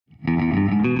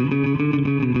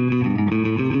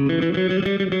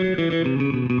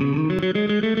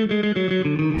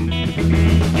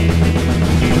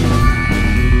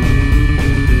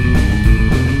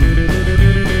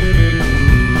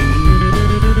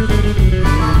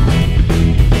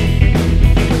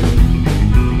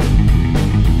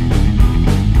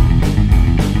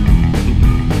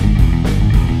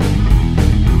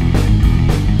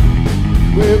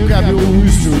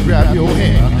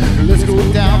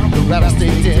the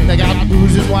rattlesnake den. They got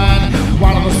booze and wine,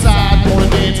 while on the side, gonna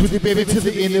dance with you, baby, till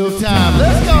the end of time.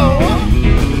 Let's go!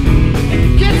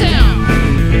 Get down!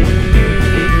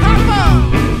 Hop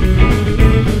up!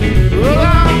 Roll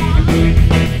on!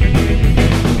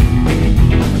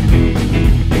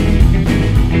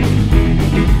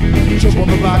 Jump on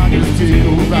the rock, just take a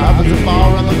ride. There's a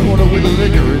bar around the corner with a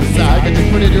liquor inside. Got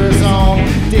your pretty dress on,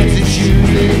 dancing shoes,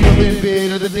 lady, up in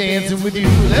bed, or the dancing with you.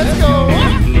 Let's go!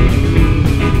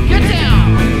 Get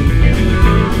down!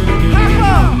 Hop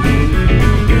up!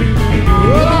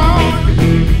 Roll on!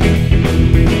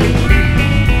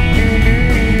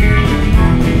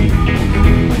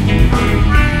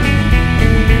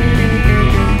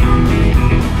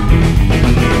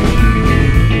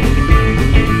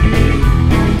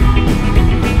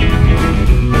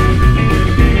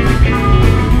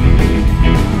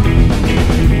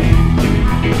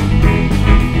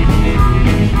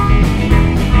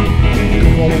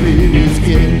 It's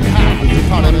getting hot, there's a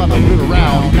party about to move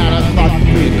around. 9 o'clock, the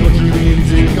big country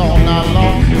music all night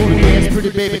long. Gonna dance, pretty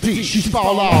baby, till she's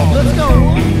fall off. Let's go!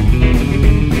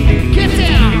 Get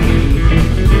down!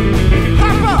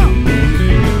 Hop up!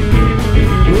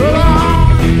 Roll on!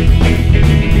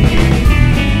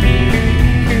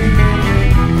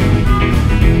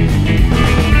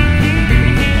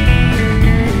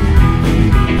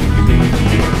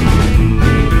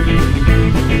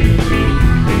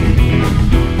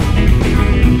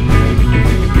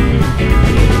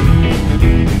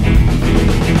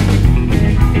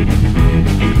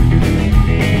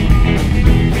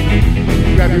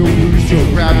 Grab your rooster,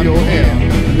 grab your hair.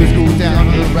 Let's go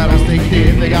down to the rattlesnake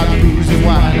den. They got booze and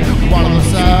wine, while on the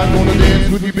side, gonna dance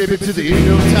with you, baby, to the end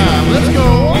of time. Let's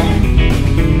go!